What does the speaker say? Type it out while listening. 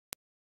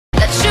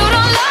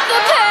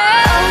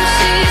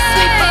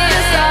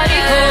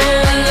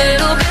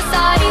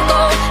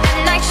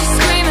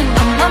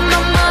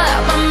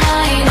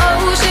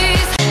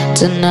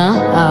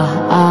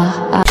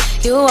tonight.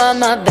 You are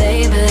my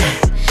baby,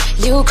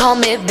 you call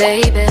me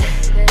baby.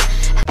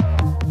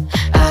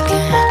 I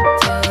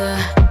can't do the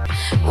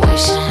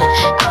wishing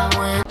I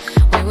went.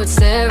 We would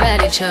stare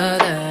at each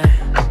other.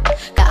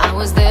 I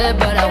was there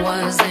but I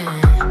wasn't.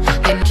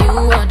 Think you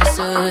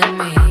understood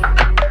me.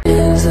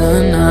 Is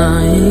the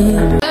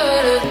night.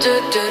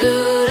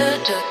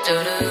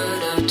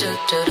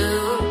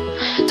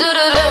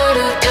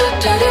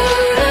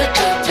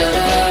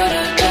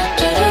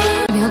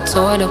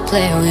 Toy to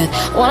play with,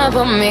 wanna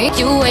put me.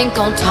 You ain't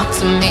gon' talk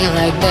to me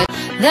like that.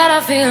 That I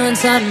feel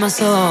inside my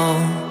soul,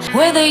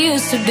 where there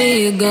used to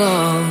be a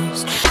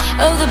ghost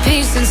of the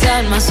peace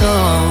inside my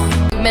soul.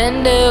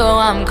 Mendel,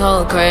 I'm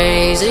cold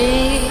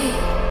crazy.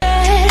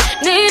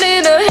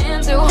 Needed a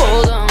hand to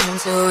hold on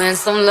to and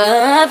some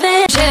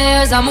loving.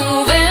 Chairs are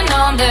moving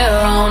on their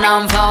own.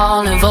 I'm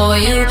falling for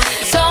you.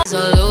 Songs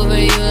all over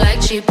you like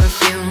cheap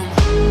perfume.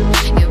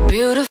 You're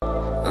beautiful.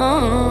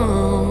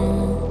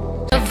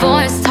 A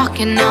voice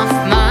talking off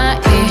my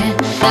ear,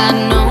 got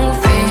no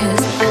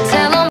fears,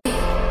 telling me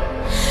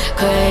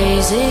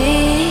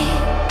crazy.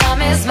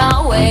 Time is my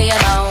way,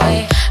 and my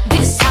way.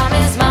 This time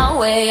is my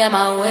way, and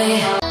my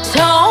way.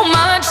 So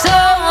much so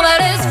that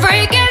it's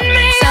freaking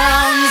me.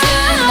 Sounds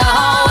in the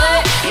hallway,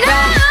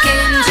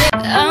 rocking.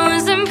 I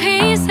was in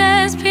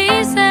pieces,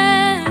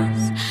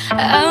 pieces.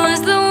 I was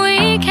the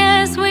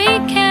weakest,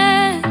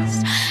 weakest.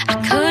 I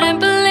couldn't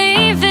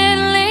believe it,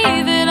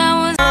 leave it. I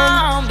was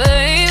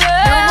baby.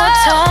 No more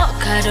talk,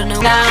 I don't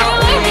know. Now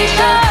we need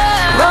to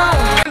roam.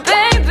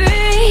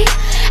 Baby,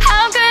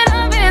 how could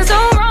I be so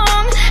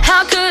wrong?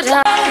 How could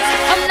I?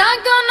 I'm not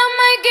gonna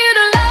make it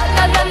a la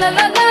la la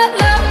la la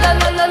la la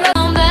la la la.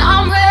 That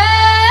I'm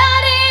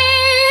ready.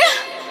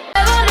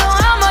 Never know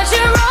how much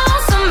you owe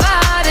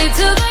somebody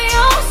till they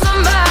owe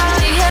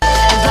somebody.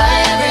 By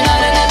every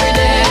night and every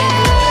day,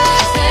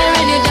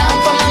 staring you down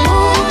from the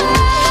moon.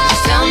 You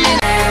tell me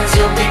that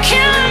you'll be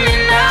killing me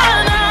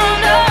now, no,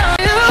 no.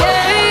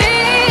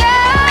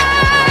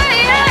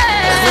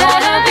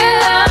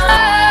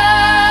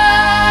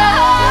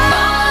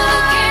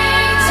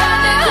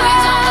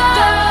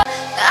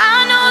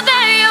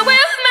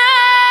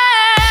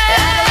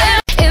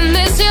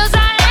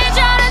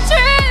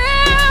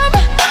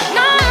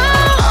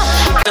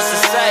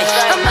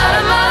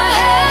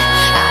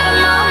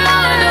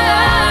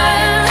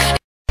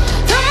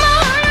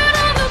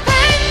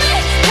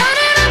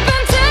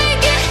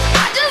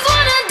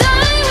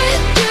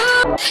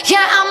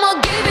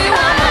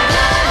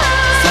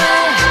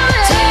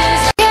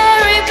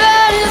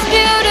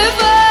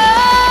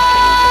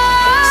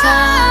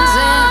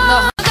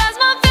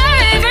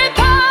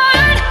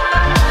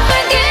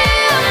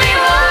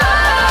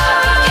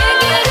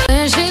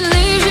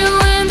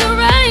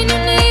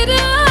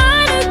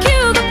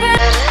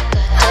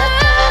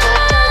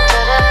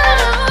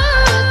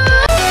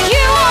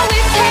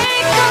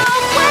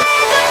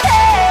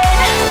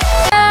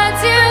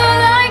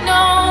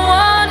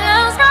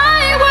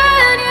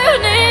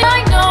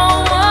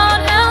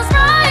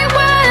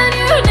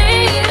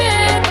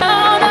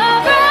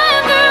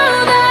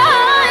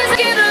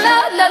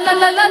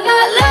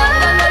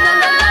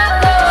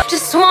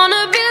 Just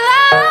wanna be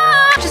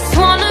loved, just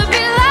wanna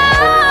be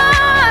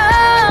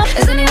loved.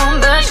 Is anyone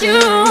but you?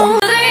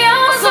 They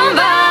owe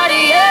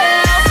somebody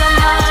else.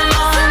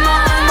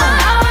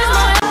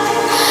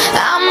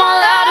 I'm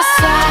all out of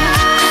sight.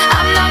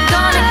 I'm not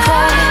gonna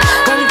cry.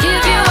 Won't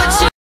give you what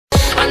you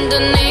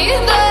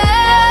underneath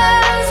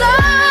this.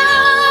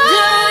 Do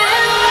you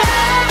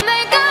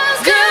make us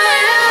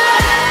good?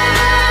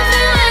 I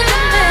feel like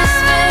a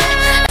misfit.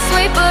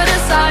 Sweet but a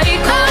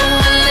psycho.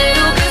 A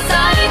little bit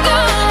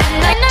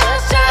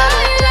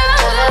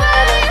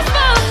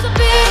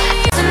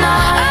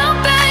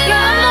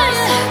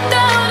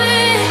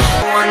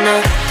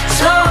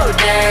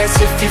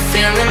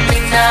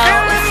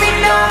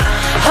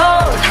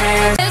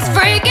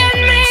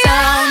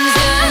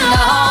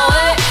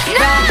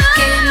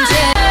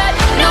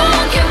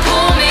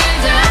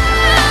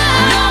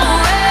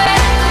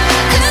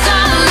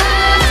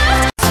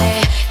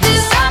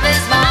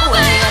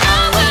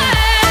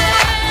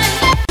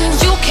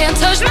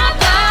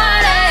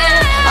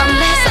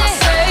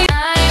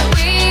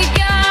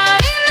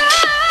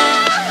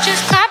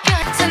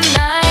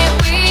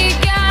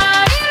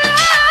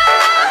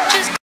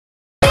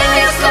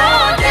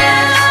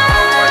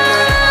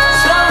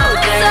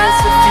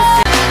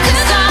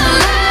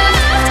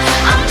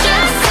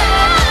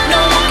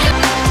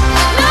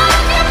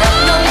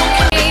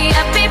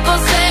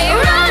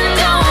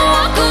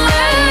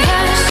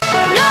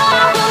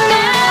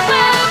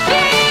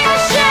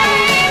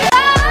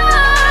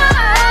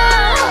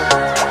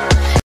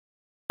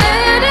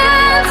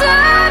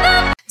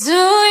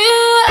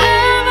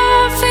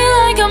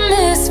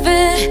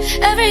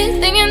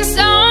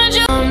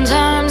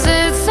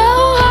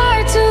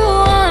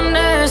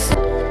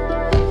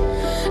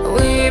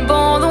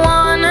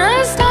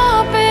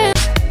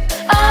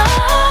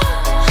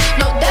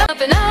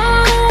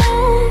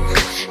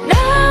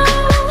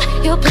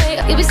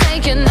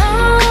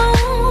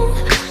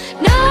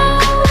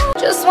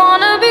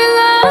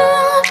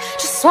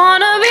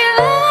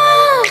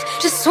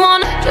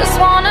just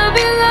wanna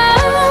be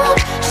loved,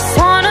 just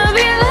wanna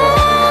be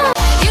loved.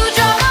 You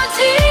dry my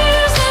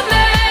tears with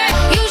me,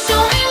 you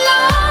show me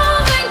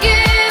love and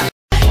give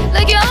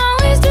like you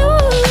always do.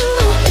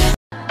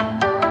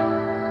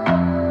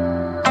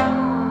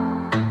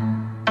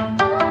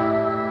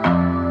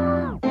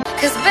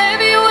 Cause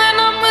baby, when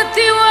I'm with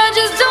you,